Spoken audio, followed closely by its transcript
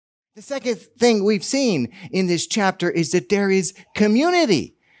The second thing we've seen in this chapter is that there is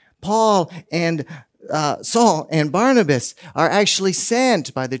community. Paul and Saul and Barnabas are actually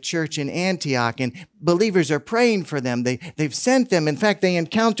sent by the church in Antioch, and believers are praying for them. They've sent them. In fact, they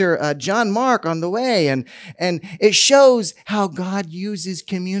encounter John Mark on the way, and it shows how God uses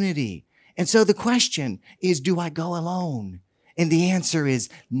community. And so the question is, do I go alone? And the answer is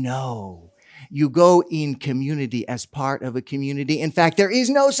no. You go in community as part of a community. In fact, there is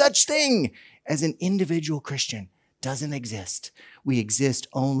no such thing as an individual Christian. Doesn't exist. We exist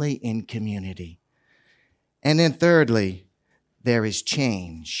only in community. And then thirdly, there is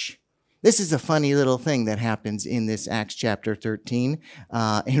change. This is a funny little thing that happens in this Acts chapter 13.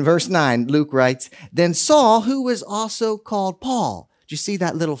 In verse 9, Luke writes, "Then Saul, who was also called Paul." Do you see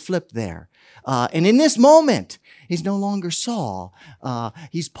that little flip there? And in this moment, he's no longer Saul.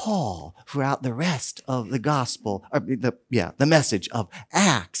 He's Paul throughout the rest of the gospel, or the message of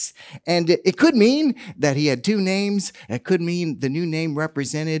Acts. And it could mean that he had two names. It could mean the new name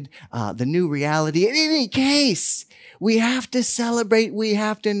represented the new reality. In any case, we have to celebrate. We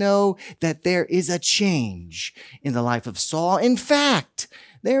have to know that there is a change in the life of Saul. In fact,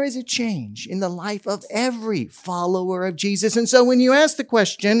 there is a change in the life of every follower of Jesus. And so when you ask the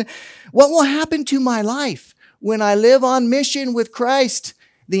question, what will happen to my life when I live on mission with Christ?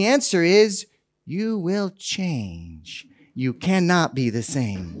 The answer is, you will change. You cannot be the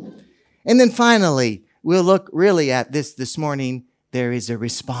same. And then finally, we'll look really at this morning. There is a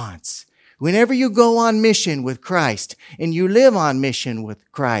response. Whenever you go on mission with Christ and you live on mission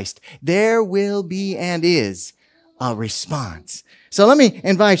with Christ, there will be and is a response. So let me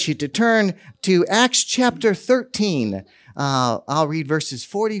invite you to turn to Acts chapter 13. I'll read verses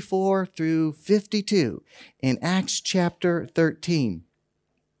 44 through 52 in Acts chapter 13.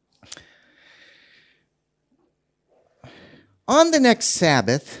 On the next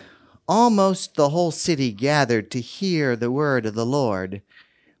Sabbath, almost the whole city gathered to hear the word of the Lord.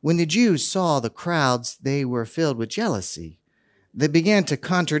 When the Jews saw the crowds, they were filled with jealousy. They began to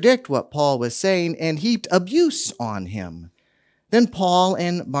contradict what Paul was saying and heaped abuse on him. Then Paul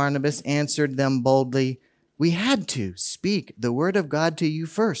and Barnabas answered them boldly, "We had to speak the word of God to you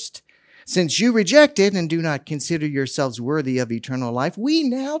first. Since you reject it and do not consider yourselves worthy of eternal life, we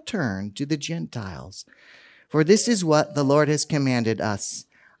now turn to the Gentiles. For this is what the Lord has commanded us.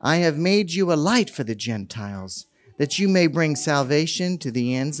 I have made you a light for the Gentiles, that you may bring salvation to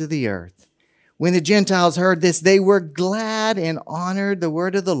the ends of the earth." When the Gentiles heard this, they were glad and honored the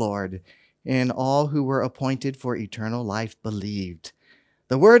word of the Lord, and all who were appointed for eternal life believed.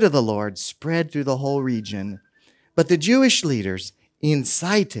 The word of the Lord spread through the whole region. But the Jewish leaders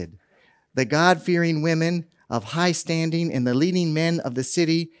incited the God-fearing women of high standing and the leading men of the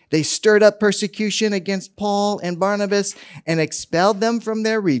city. They stirred up persecution against Paul and Barnabas and expelled them from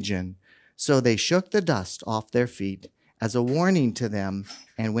their region. So they shook the dust off their feet as a warning to them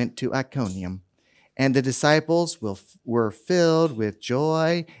and went to Iconium. And the disciples were filled with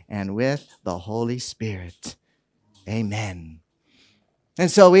joy and with the Holy Spirit. Amen. And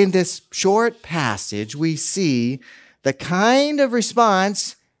so in this short passage, we see the kind of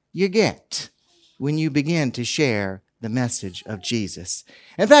response you get when you begin to share the message of Jesus.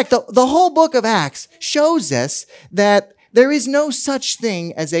 In fact, the whole book of Acts shows us that there is no such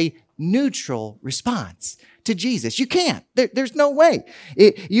thing as a neutral response to Jesus. You can't. There's no way.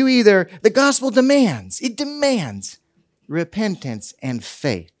 The gospel demands repentance and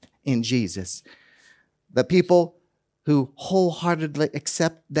faith in Jesus. The people who wholeheartedly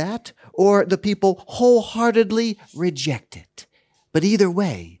accept that, or the people wholeheartedly reject it. But either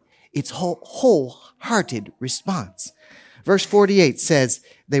way, it's wholehearted response. Verse 48 says,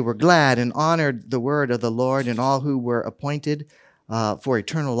 "They were glad and honored the word of the Lord, and all who were appointed for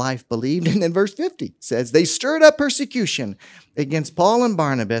eternal life believed." And then verse 50 says, "They stirred up persecution against Paul and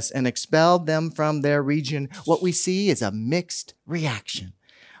Barnabas and expelled them from their region." What we see is a mixed reaction.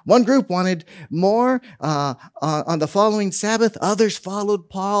 One group wanted more on the following Sabbath. Others followed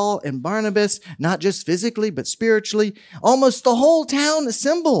Paul and Barnabas, not just physically, but spiritually. Almost the whole town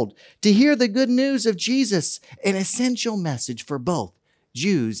assembled to hear the good news of Jesus, an essential message for both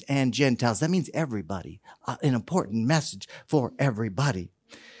Jews and Gentiles. That means everybody, an important message for everybody.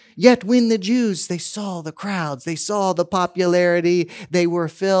 Yet when the Jews, they saw the crowds, they saw the popularity, they were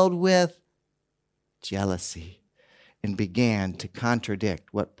filled with jealousy and began to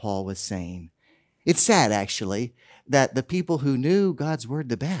contradict what Paul was saying. It's sad, actually, that the people who knew God's word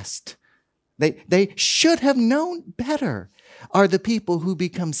the best, they should have known better, are the people who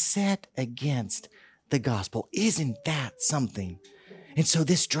become set against the gospel. Isn't that something? And so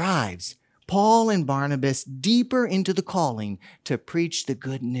this drives Paul and Barnabas deeper into the calling to preach the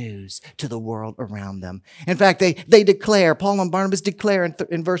good news to the world around them. In fact, they declare, Paul and Barnabas declare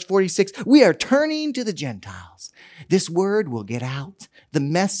in verse 46, we are turning to the Gentiles. This word will get out. The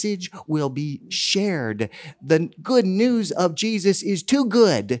message will be shared. The good news of Jesus is too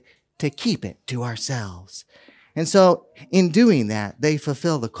good to keep it to ourselves. And so in doing that, they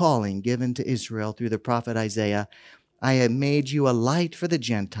fulfill the calling given to Israel through the prophet Isaiah. I have made you a light for the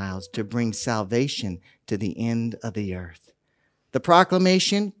Gentiles to bring salvation to the end of the earth. The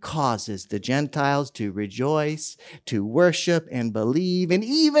proclamation causes the Gentiles to rejoice, to worship and believe. And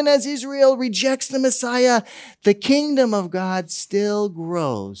even as Israel rejects the Messiah, the kingdom of God still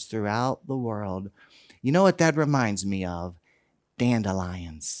grows throughout the world. You know what that reminds me of?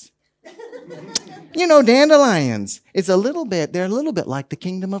 Dandelions. You know, dandelions. They're a little bit like the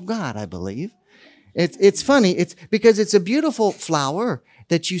kingdom of God, I believe. It's funny. It's because it's a beautiful flower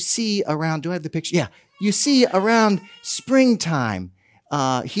that you see around. Do I have the picture? Yeah. You see around springtime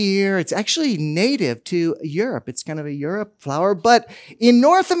here. It's actually native to Europe. It's kind of a Europe flower. But in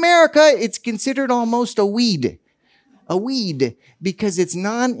North America, it's considered almost a weed. A weed because it's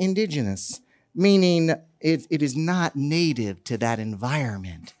non-indigenous, meaning it is not native to that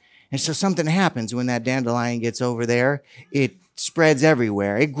environment. And so something happens when that dandelion gets over there. It spreads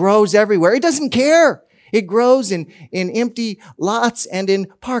everywhere. It grows everywhere. It doesn't care. It grows in empty lots and in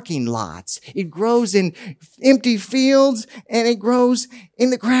parking lots. It grows in empty fields and it grows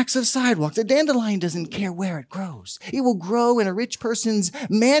in the cracks of sidewalks. A dandelion doesn't care where it grows. It will grow in a rich person's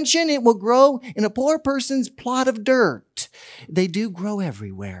mansion. It will grow in a poor person's plot of dirt. They do grow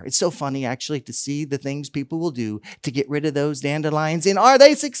everywhere. It's so funny, actually, to see the things people will do to get rid of those dandelions. And are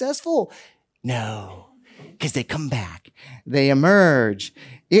they successful? No, because they come back. They emerge.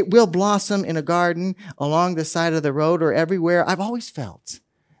 It will blossom in a garden, along the side of the road, or everywhere. I've always felt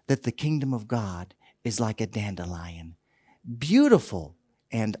that the kingdom of God is like a dandelion, beautiful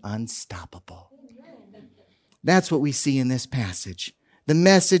and unstoppable. That's what we see in this passage. The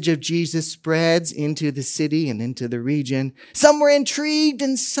message of Jesus spreads into the city and into the region. Some were intrigued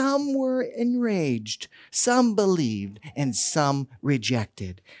and some were enraged. Some believed and some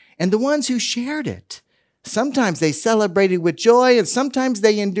rejected. And the ones who shared it, sometimes they celebrated with joy and sometimes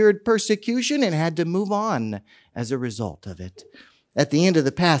they endured persecution and had to move on as a result of it. At the end of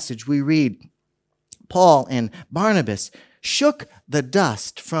the passage, we read, Paul and Barnabas shook the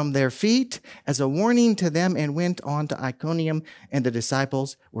dust from their feet as a warning to them and went on to Iconium, and the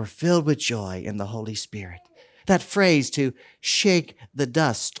disciples were filled with joy in the Holy Spirit. That phrase, to shake the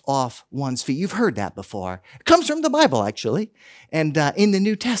dust off one's feet, you've heard that before. It comes from the Bible, actually. And in the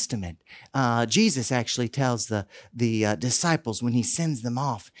New Testament, Jesus actually tells the disciples when he sends them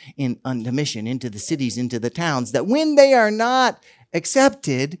off on the mission into the cities, into the towns, that when they are not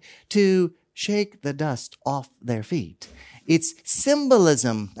accepted, to shake the dust off their feet. It's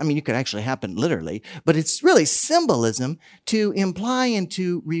symbolism. I mean, it could actually happen literally, but it's really symbolism to imply and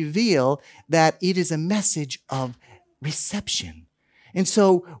to reveal that it is a message of reception. And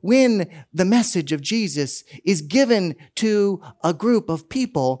so when the message of Jesus is given to a group of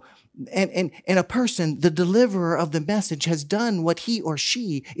people and a person, the deliverer of the message, has done what he or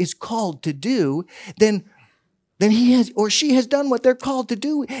she is called to do, then he has or she has done what they're called to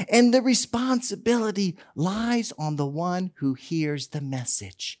do, and the responsibility lies on the one who hears the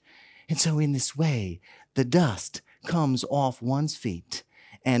message. And so in this way, the dust comes off one's feet,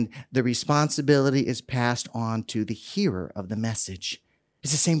 and the responsibility is passed on to the hearer of the message.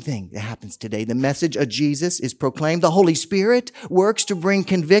 It's the same thing that happens today. The message of Jesus is proclaimed. The Holy Spirit works to bring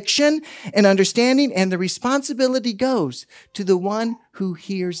conviction and understanding, and the responsibility goes to the one who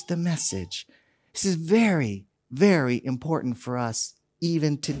hears the message. This is very, very important for us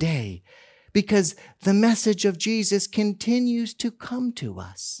even today, because the message of Jesus continues to come to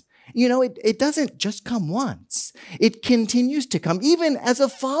us. You know, it doesn't just come once. It continues to come. Even as a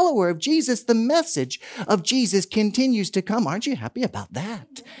follower of Jesus, the message of Jesus continues to come. Aren't you happy about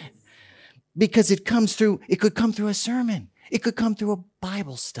that? Because it could come through a sermon. It could come through a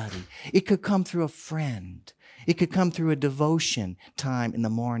Bible study. It could come through a friend. It could come through a devotion time in the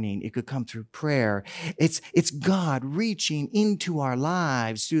morning. It could come through prayer. It's God reaching into our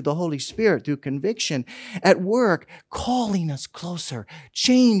lives through the Holy Spirit, through conviction, at work, calling us closer,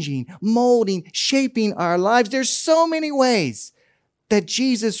 changing, molding, shaping our lives. There's so many ways that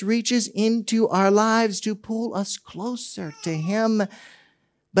Jesus reaches into our lives to pull us closer to Him.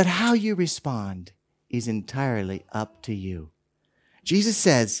 But how you respond is entirely up to you. Jesus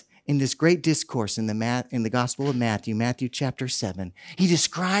says in this great discourse in the Gospel of Matthew, Matthew chapter 7, he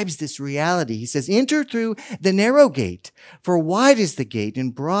describes this reality. He says, enter through the narrow gate, for wide is the gate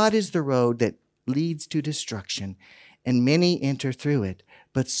and broad is the road that leads to destruction, and many enter through it.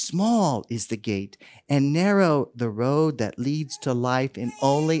 But small is the gate and narrow the road that leads to life, and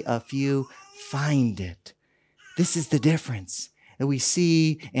only a few find it. This is the difference that we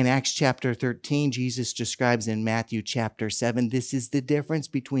see in Acts chapter 13. Jesus describes in Matthew chapter 7. This is the difference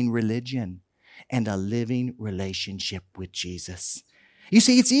between religion and a living relationship with Jesus. You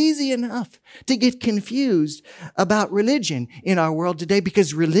see, it's easy enough to get confused about religion in our world today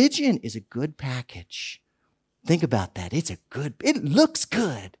because religion is a good package. Think about that. It looks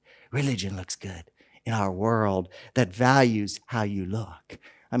good. Religion looks good in our world that values how you look.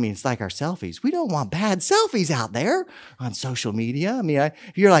 I mean, it's like our selfies. We don't want bad selfies out there on social media. I mean,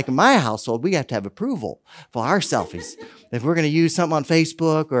 if you're like in my household, we have to have approval for our selfies. If we're going to use something on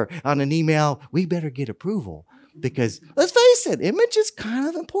Facebook or on an email, we better get approval because let's face it, image is kind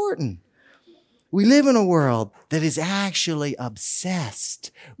of important. We live in a world that is actually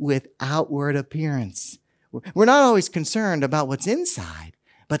obsessed with outward appearance. We're not always concerned about what's inside,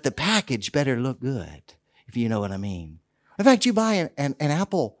 but the package better look good, if you know what I mean. In fact, you buy an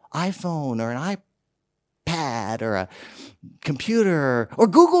Apple iPhone or an iPad or a computer, or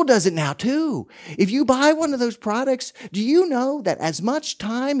Google does it now too. If you buy one of those products, do you know that as much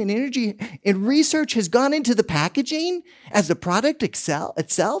time and energy and research has gone into the packaging as the product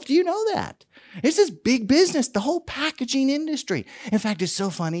itself? Do you know that? This is big business, the whole packaging industry. In fact, it's so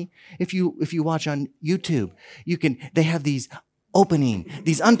funny. If you watch on YouTube, they have these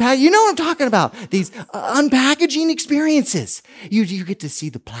unpack. You know what I'm talking about? These unpackaging experiences. You get to see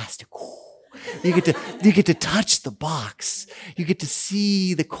the plastic. You get to touch the box. You get to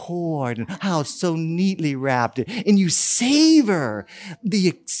see the cord and how it's so neatly wrapped, and you savor the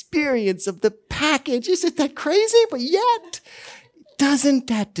experience of the package. Isn't that crazy? But yet, doesn't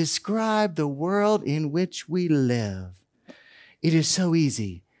that describe the world in which we live? It is so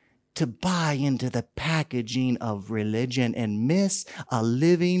easy to buy into the packaging of religion and miss a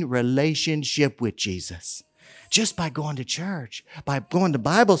living relationship with Jesus. Just by going to church, by going to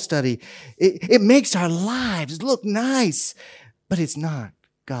Bible study, it makes our lives look nice, but it's not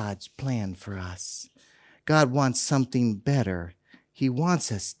God's plan for us. God wants something better. He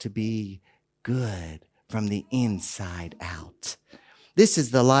wants us to be good from the inside out. This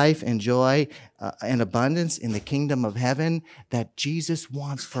is the life and joy and abundance in the kingdom of heaven that Jesus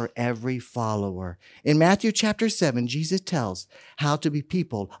wants for every follower. In Matthew chapter 7, Jesus tells how to be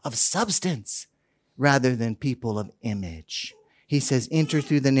people of substance rather than people of image. He says, enter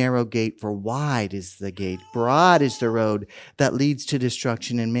through the narrow gate, for wide is the gate, broad is the road that leads to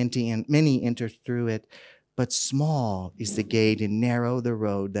destruction, and many enter through it. But small is the gate and narrow the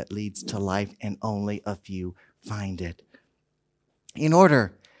road that leads to life, and only a few find it. In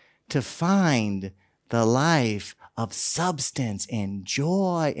order to find the life of substance and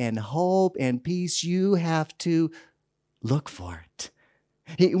joy and hope and peace, you have to look for it.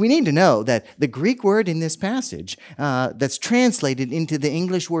 We need to know that the Greek word in this passage that's translated into the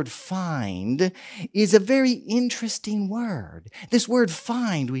English word find is a very interesting word. This word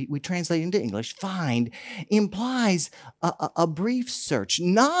find, we translate into English, find, implies a brief search,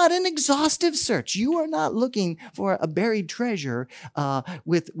 not an exhaustive search. You are not looking for a buried treasure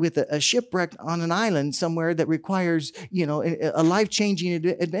with a shipwreck on an island somewhere that requires, a life-changing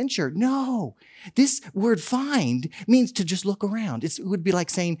adventure. No. This word find means to just look around. It would be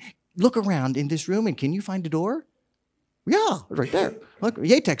like saying, look around in this room and can you find a door? Yeah, right there. Look,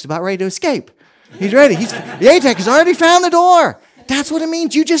 Yatek's about ready to escape. He's ready. Yatek has already found the door. That's what it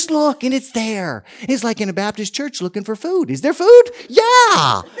means. You just look and it's there. It's like in a Baptist church looking for food. Is there food?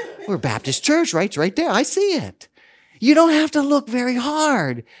 Yeah. We're a Baptist church, right? It's right there. I see it. You don't have to look very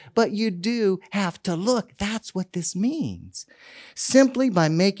hard, but you do have to look. That's what this means. Simply by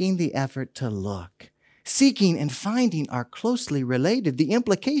making the effort to look. Seeking and finding are closely related. The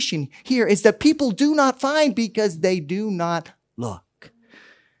implication here is that people do not find because they do not look.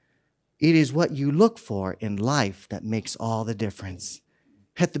 It is what you look for in life that makes all the difference.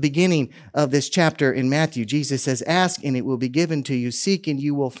 At the beginning of this chapter in Matthew, Jesus says, ask and it will be given to you. Seek and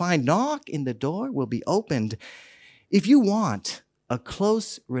you will find. Knock and the door will be opened. If you want a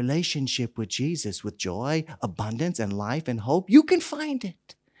close relationship with Jesus, with joy, abundance, and life and hope, you can find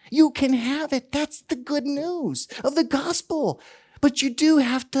it. You can have it. That's the good news of the gospel. But you do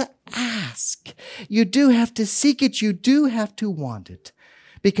have to ask. You do have to seek it. You do have to want it.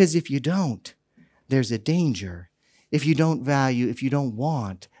 Because if you don't, there's a danger. If you don't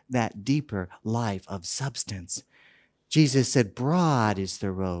want that deeper life of substance. Jesus said, broad is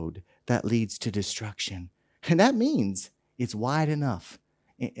the road that leads to destruction. And that means it's wide enough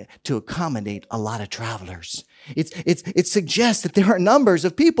to accommodate a lot of travelers. It suggests that there are numbers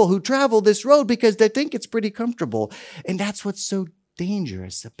of people who travel this road because they think it's pretty comfortable. And that's what's so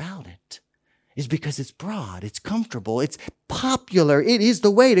dangerous about it, is because it's broad, it's comfortable, it's popular. It is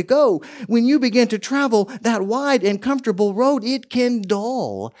the way to go. When you begin to travel that wide and comfortable road, it can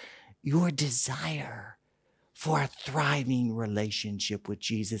dull your desire for a thriving relationship with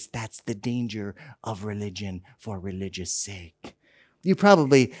Jesus. That's the danger of religion for religious sake. You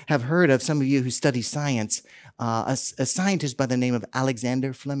probably have heard of, some of you who study science, a scientist by the name of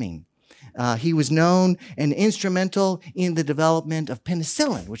Alexander Fleming. He was known and instrumental in the development of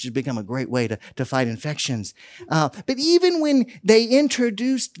penicillin, which has become a great way to fight infections. But even when they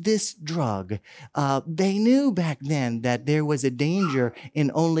introduced this drug, they knew back then that there was a danger in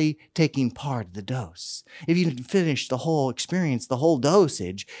only taking part of the dose. If you didn't finish the whole experience, the whole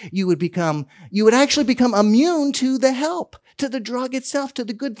dosage, you would actually become immune to the help, to the drug itself, to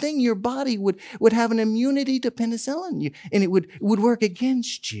the good thing. Your body would have an immunity to penicillin, and it would work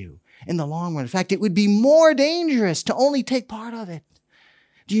against you in the long run. In fact, it would be more dangerous to only take part of it.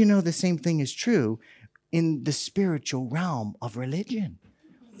 Do you know the same thing is true in the spiritual realm of religion?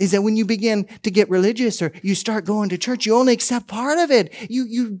 Is that when you begin to get religious or you start going to church, you only accept part of it.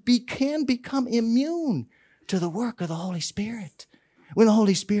 You can become immune to the work of the Holy Spirit. When the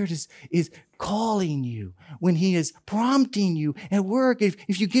Holy Spirit is calling you, when He is prompting you at work,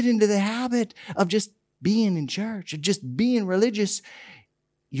 if you get into the habit of just being in church, of just being religious,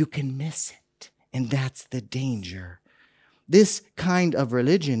 you can miss it. And that's the danger. This kind of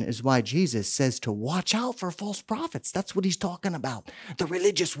religion is why Jesus says to watch out for false prophets. That's what He's talking about. The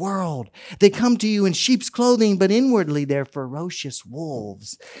religious world. They come to you in sheep's clothing, but inwardly they're ferocious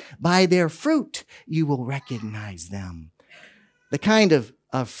wolves. By their fruit, you will recognize them. The kind of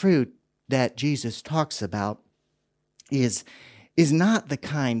fruit that Jesus talks about is not the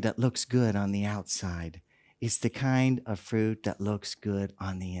kind that looks good on the outside. It's the kind of fruit that looks good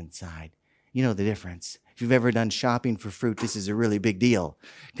on the inside. You know the difference. If you've ever done shopping for fruit, this is a really big deal.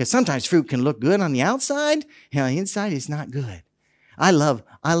 Because sometimes fruit can look good on the outside, and on the inside it's not good. I love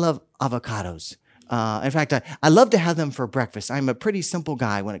avocados. In fact, I love to have them for breakfast. I'm a pretty simple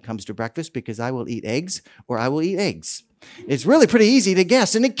guy when it comes to breakfast because I will eat eggs or I will eat eggs. It's really pretty easy to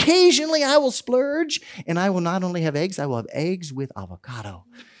guess. And occasionally I will splurge, and I will not only have eggs, I will have eggs with avocado.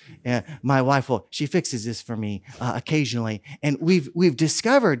 My wife she fixes this for me occasionally. And we've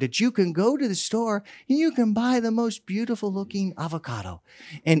discovered that you can go to the store and you can buy the most beautiful looking avocado.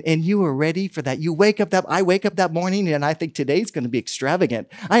 And you are ready for that. I wake up that morning and I think today's going to be extravagant.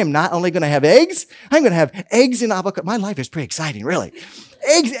 I am not only going to have eggs, I'm going to have eggs and avocado. My life is pretty exciting, really.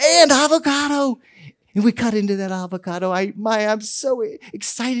 Eggs and avocado. And we cut into that avocado. I'm so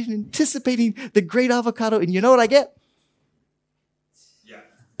excited, anticipating the great avocado. And you know what I get?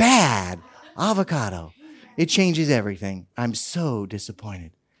 Bad avocado. It changes everything. I'm so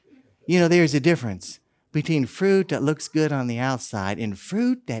disappointed. You know, there's a difference between fruit that looks good on the outside and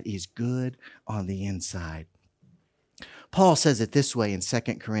fruit that is good on the inside. Paul says it this way in 2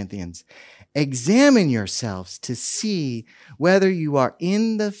 Corinthians. Examine yourselves to see whether you are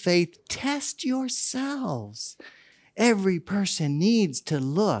in the faith. Test yourselves. Every person needs to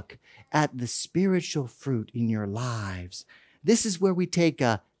look at the spiritual fruit in your lives. This is where we take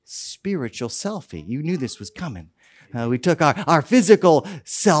a spiritual selfie. You knew this was coming. We took our physical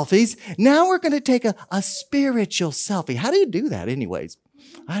selfies. Now we're going to take a spiritual selfie. How do you do that anyways?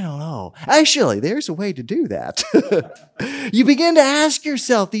 I don't know. Actually, there's a way to do that. You begin to ask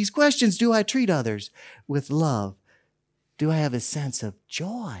yourself these questions. Do I treat others with love? Do I have a sense of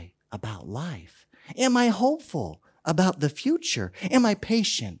joy about life? Am I hopeful about the future? Am I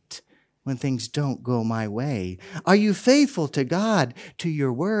patient when things don't go my way? Are you faithful to God, to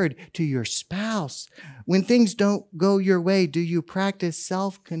your word, to your spouse? When things don't go your way, do you practice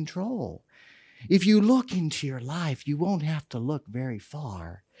self-control? If you look into your life, you won't have to look very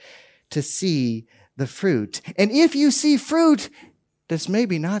far to see the fruit. And if you see fruit that's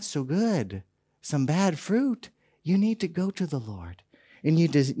maybe not so good, some bad fruit, you need to go to the Lord. And you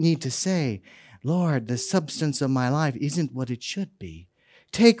need to say, Lord, the substance of my life isn't what it should be.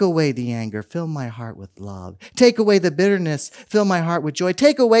 Take away the anger, fill my heart with love. Take away the bitterness, fill my heart with joy.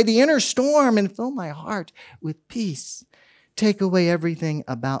 Take away the inner storm and fill my heart with peace. Take away everything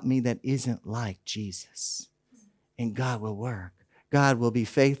about me that isn't like Jesus. And God will work. God will be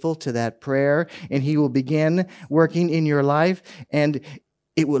faithful to that prayer, and He will begin working in your life, and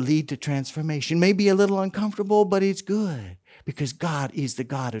it will lead to transformation. Maybe a little uncomfortable, but it's good because God is the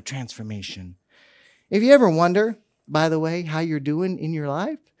God of transformation. If you ever wonder by the way, how you're doing in your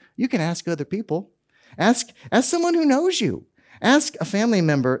life? You can ask other people. Ask someone who knows you. Ask a family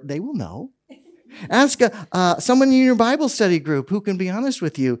member. They will know. Ask someone in your Bible study group who can be honest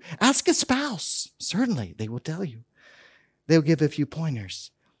with you. Ask a spouse. Certainly, they will tell you. They'll give a few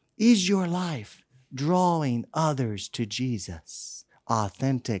pointers. Is your life drawing others to Jesus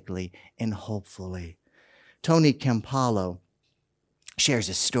authentically and hopefully? Tony Campolo shares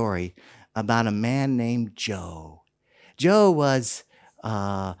a story about a man named Joe. Joe was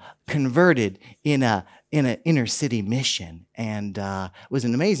converted in an inner city mission and was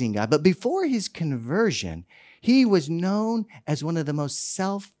an amazing guy. But before his conversion, he was known as one of the most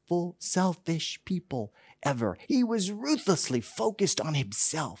selfish people ever. He was ruthlessly focused on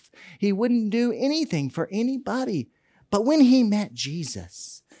himself. He wouldn't do anything for anybody. But when he met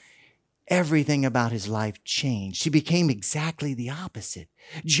Jesus, everything about his life changed. He became exactly the opposite.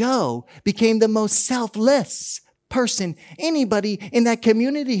 Joe became the most selfless person anybody in that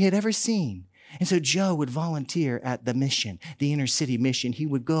community had ever seen. And so Joe would volunteer at the mission, the inner city mission. He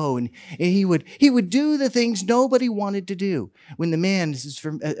would go and he would do the things nobody wanted to do. When the men, this is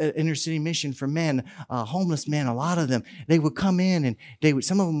from inner city mission for men, homeless men, a lot of them, they would come in and they would,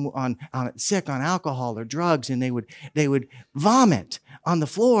 some of them on sick on alcohol or drugs, and they would vomit on the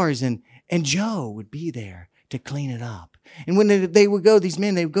floors, and Joe would be there to clean it up. And when they would go, these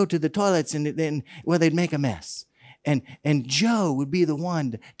men, they would go to the toilets and then, well, they'd make a mess. And Joe would be the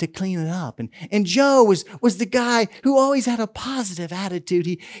one to clean it up. And Joe was the guy who always had a positive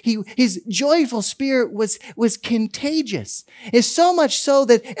attitude. His joyful spirit was contagious. It's so much so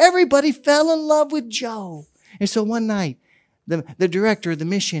that everybody fell in love with Joe. And so one night, the director of the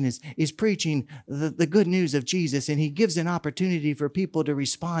mission is preaching the good news of Jesus, and he gives an opportunity for people to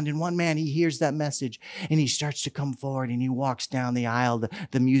respond. And one man, he hears that message, and he starts to come forward, and he walks down the aisle.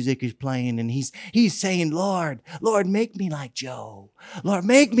 The music is playing, and he's saying, Lord, make me like Joe. Lord,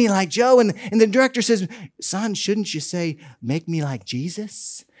 make me like Joe. And the director says, son, shouldn't you say, make me like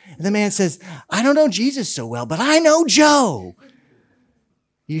Jesus? And the man says, I don't know Jesus so well, but I know Joe.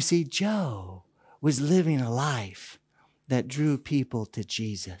 You see, Joe was living a life that drew people to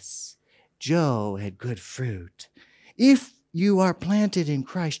Jesus. Joe had good fruit. If you are planted in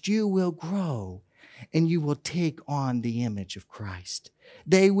Christ, you will grow and you will take on the image of Christ.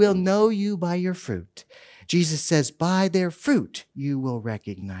 They will know you by your fruit. Jesus says, by their fruit you will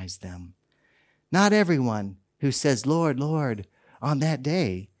recognize them. Not everyone who says, Lord, Lord, on that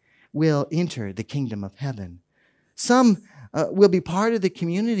day will enter the kingdom of heaven. Some will be part of the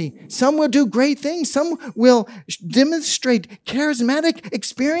community. Some will do great things. Some will demonstrate charismatic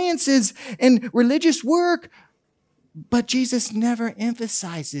experiences and religious work. But Jesus never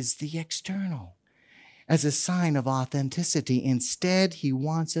emphasizes the external as a sign of authenticity. Instead, he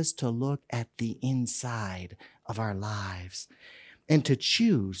wants us to look at the inside of our lives and to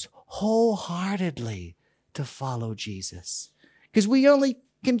choose wholeheartedly to follow Jesus. Because we only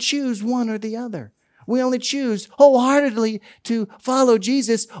can choose one or the other. We only choose wholeheartedly to follow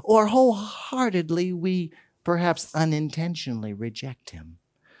Jesus, or wholeheartedly we perhaps unintentionally reject him.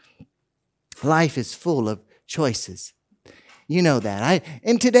 Life is full of choices. You know that.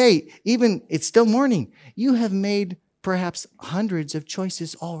 And today, even it's still morning, you have made perhaps hundreds of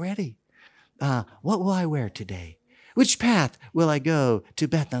choices already. What will I wear today? Which path will I go to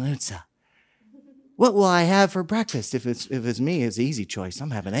Bethanutza? What will I have for breakfast? If it's me, it's an easy choice.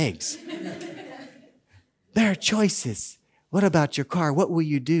 I'm having eggs. There are choices. What about your car? What will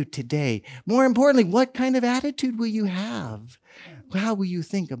you do today? More importantly, what kind of attitude will you have? How will you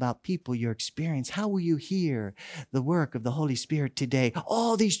think about people, your experience? How will you hear the work of the Holy Spirit today?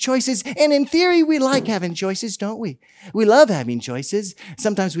 All these choices. And in theory, we like having choices, don't we? We love having choices.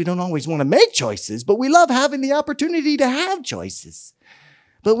 Sometimes we don't always want to make choices, but we love having the opportunity to have choices.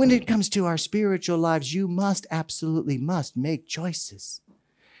 But when it comes to our spiritual lives, you absolutely must make choices.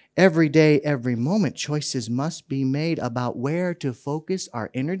 Every day, every moment, choices must be made about where to focus our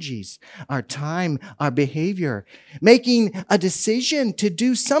energies, our time, our behavior. Making a decision to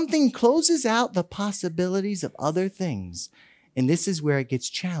do something closes out the possibilities of other things. And this is where it gets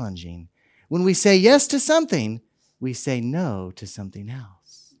challenging. When we say yes to something, we say no to something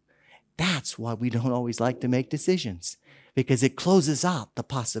else. That's why we don't always like to make decisions, because it closes out the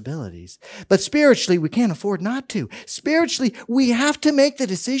possibilities. But spiritually, we can't afford not to. Spiritually, we have to make the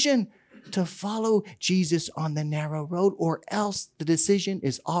decision to follow Jesus on the narrow road, or else the decision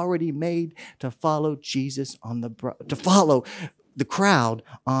is already made to follow Jesus to follow the crowd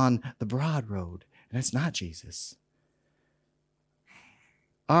on the broad road. And that's not Jesus.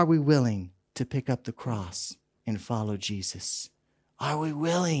 Are we willing to pick up the cross and follow Jesus? Are we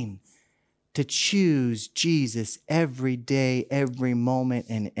willing to choose Jesus every day, every moment,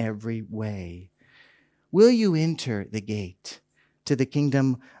 and every way? Will you enter the gate to the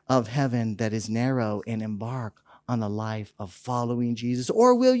kingdom of heaven that is narrow and embark on a life of following Jesus?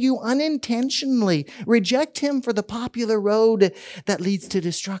 Or will you unintentionally reject him for the popular road that leads to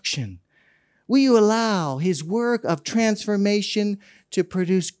destruction? Will you allow his work of transformation to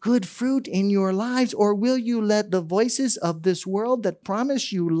produce good fruit in your lives? Or will you let the voices of this world that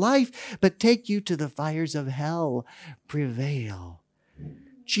promise you life but take you to the fires of hell prevail?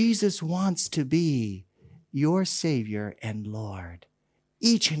 Jesus wants to be your Savior and Lord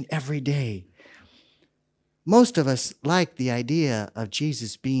each and every day. Most of us like the idea of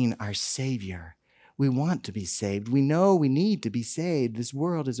Jesus being our Savior. We want to be saved. We know we need to be saved. This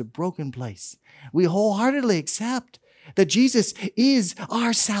world is a broken place. We wholeheartedly accept that Jesus is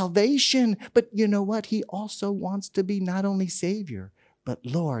our salvation. But you know what? He also wants to be not only Savior, but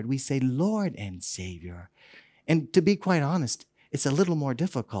Lord. We say Lord and Savior. And to be quite honest, it's a little more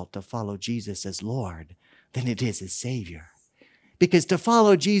difficult to follow Jesus as Lord than it is as Savior. Because to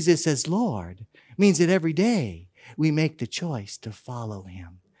follow Jesus as Lord means that every day we make the choice to follow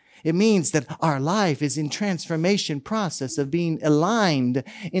him. It means that our life is in transformation process of being aligned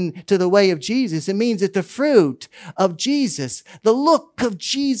into the way of Jesus. It means that the fruit of Jesus, the look of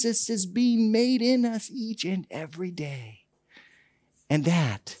Jesus is being made in us each and every day. And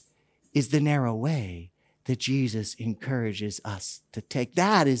that is the narrow way that Jesus encourages us to take.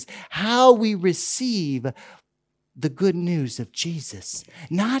 That is how we receive the good news of Jesus,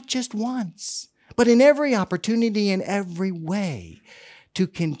 not just once, but in every opportunity, in every way, to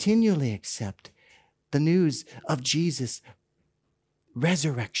continually accept the news of Jesus'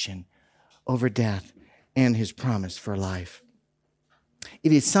 resurrection over death and his promise for life.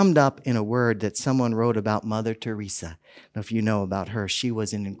 It is summed up in a word that someone wrote about Mother Teresa. Now, if you know about her, she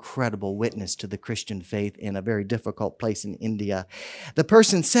was an incredible witness to the Christian faith in a very difficult place in India. The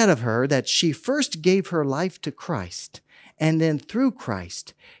person said of her that she first gave her life to Christ, and then through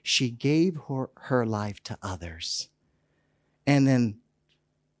Christ, she gave her life to others. And then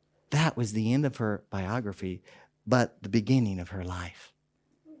that was the end of her biography, but the beginning of her life.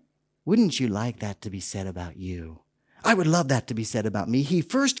 Wouldn't you like that to be said about you? I would love that to be said about me. He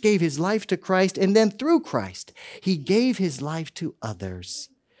first gave his life to Christ, and then through Christ, he gave his life to others.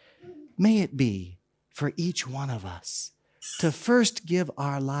 May it be for each one of us to first give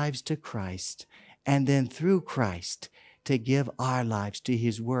our lives to Christ, and then through Christ, to give our lives to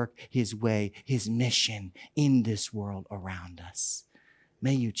his work, his way, his mission in this world around us.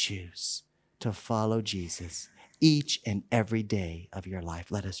 May you choose to follow Jesus each and every day of your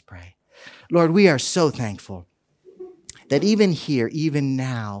life. Let us pray. Lord, we are so thankful that even here, even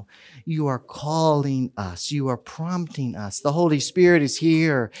now, you are calling us. You are prompting us. The Holy Spirit is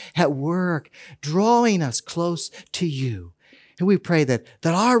here at work, drawing us close to you. And we pray that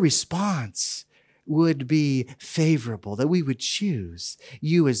our response would be favorable, that we would choose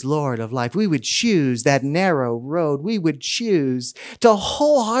you as Lord of life. We would choose that narrow road. We would choose to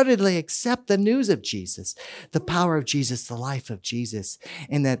wholeheartedly accept the news of Jesus, the power of Jesus, the life of Jesus,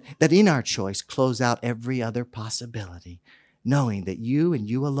 and that in our choice close out every other possibility, knowing that you and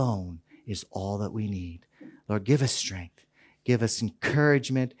you alone is all that we need. Lord, give us strength. Give us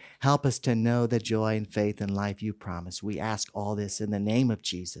encouragement. Help us to know the joy and faith and life you promise. We ask all this in the name of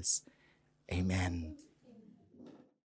Jesus. Amen.